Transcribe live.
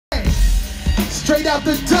Straight out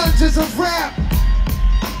the dungeons of rap,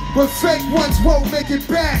 where fake ones won't make it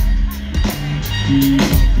back.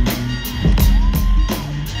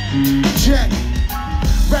 Check.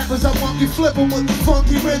 Rappers, I want you flippin' with the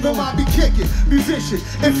funky rhythm I be kicking. Musician,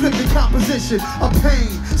 inflicting composition of pain.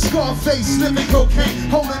 Scarface, slipping cocaine,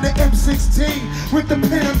 holding the M16 with the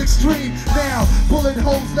pen of extreme. Now, bullet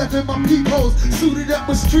holes left in my peepholes, suited up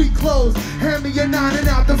with street clothes. Hand me a 9 and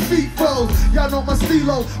out the feet foes. Y'all know my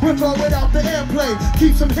stilo, with or without the airplane.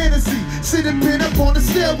 Keep some Hennessy, sitting pin up on the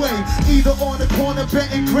stairway. Either on the corner,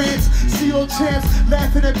 betting grants, seal champs,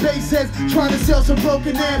 laughing at bass heads, trying to sell some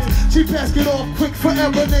broken amps. Cheap ass get off quick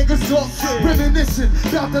forever. Niggas talk, reminiscing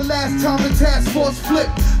about the last time the task force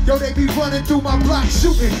flipped. Yo, they be running through my block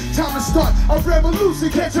shooting. Time to start a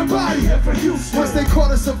revolution, catch a body. Once they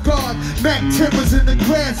caught us off guard, Mac Timbers in the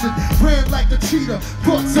grass and ran like a cheetah.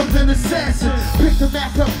 Brought something assassin. Picked the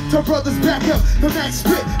Mac up, told brothers back up. The Mac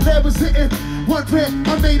spit, lead was hitting. One rip,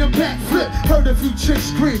 I made a backflip. Heard a few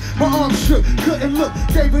chicks scream, my arm shook, couldn't look.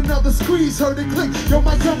 Gave another squeeze, heard it click. Yo,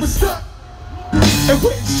 my gun was stuck. And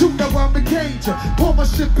wouldn't shoot, now I'm in danger. Pull my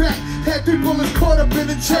shit back, had 3 bullets caught up in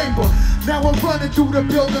the chamber. Now I'm running through the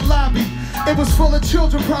building lobby. It was full of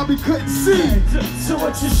children, probably couldn't see. So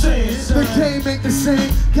what you saying, son? The game ain't the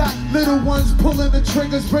same. Got little ones pulling the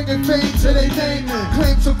triggers, bringing fame to their name.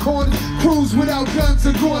 Claims of corners, crews without guns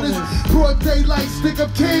and corners. Broad daylight, stick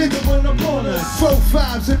up kids.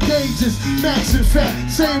 4-5s and gauges, max and fat.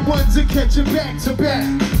 Same ones that catch you back to back.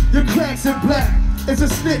 Your cracks in black. It's a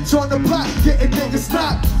snitch on the block, getting niggas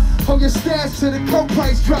stopped. Hold your stash till the coke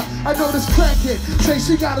price drop. I know this crackhead, say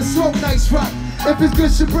she gotta smoke nice rock. If it's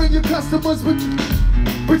good, she bring your customers,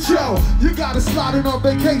 but yo, you gotta slide in on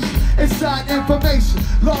vacation. Inside information,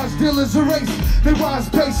 large dealers are racing. They rise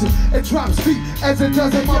pacing, it drops feet as it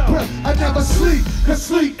does in my breath. I never sleep, cause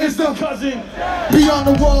sleep is the cousin. Beyond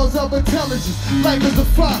the walls of intelligence, life is a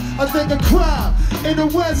fire, I think a crime. In the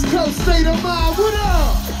West Coast state of mind, what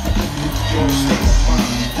up? Your state of mind.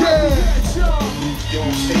 Yeah.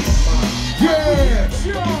 Your state of mind. Yeah.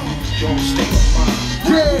 Your state of mind.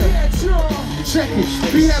 Yeah. Check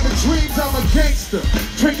it. Be having dreams, I'm a gangster.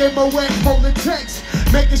 Drinking my wet, holding text.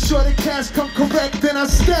 Making sure the cash come correct, then I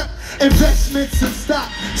step. Investments and stock.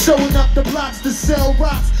 Showing up the blocks to sell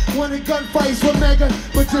rocks. Winning gunfights with mega,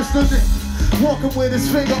 but just a nigga. Walking with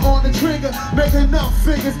his finger on the trigger, make enough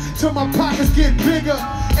figures till my pockets get bigger.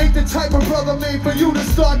 Ain't the type of brother made for you to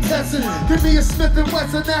start testing. Give me a Smith &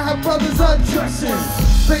 Wesson, now have brothers undressing.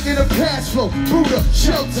 Thinking of cash flow, Buddha,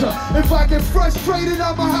 shelter. If I get frustrated,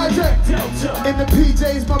 I'ma hijack Delta. In the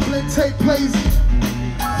PJs, my blend tape plays.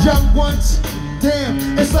 Young ones,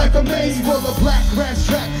 damn, it's like a maze full of black grass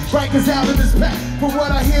track. Rikers out in his pack. From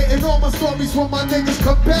what I hear in all my stories when my niggas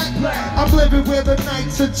come back, I'm living where the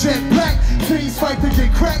nights are jet black. Fiends fight to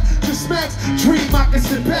get cracked, just smacks. Dream I can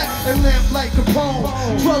sit back and lamp like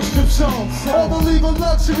Capone. Drug strips on, all the legal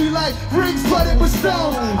luxury like rings flooded with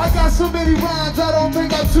stone. I got so many rhymes I don't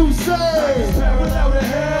think I'm too safe,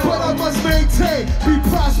 but I must maintain, be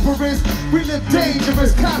prosperous. We live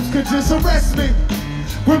dangerous, cops could just arrest me.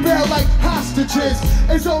 Rebel like hostages.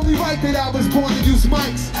 It's only right that I was born to use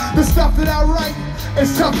mics. The stuff that I write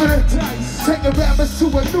is tougher than dice. Taking rappers to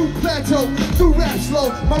a new plateau. Through rap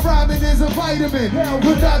slow, my rhyming is a vitamin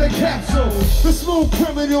without a capsule. The smooth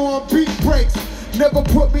criminal on beat breaks. Never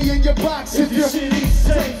put me in your box if you're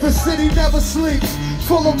the city never sleeps,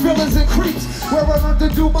 full of villains and creeps. Where I learned to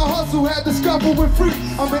do my hustle, had to scuffle with freak.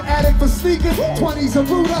 I'm an addict for sneakers, 20s a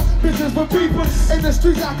Buddha, bitches for people. In the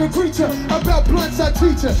streets I can greet ya, about blunts I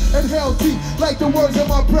teach ya. And hell deep, like the words of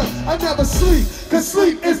my breath, I never sleep, cause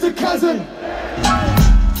sleep is the cousin.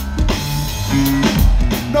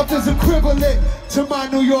 Nothing's equivalent to my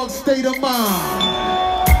New York state of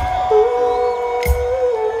mind.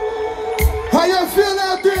 How y'all feel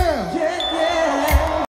out there?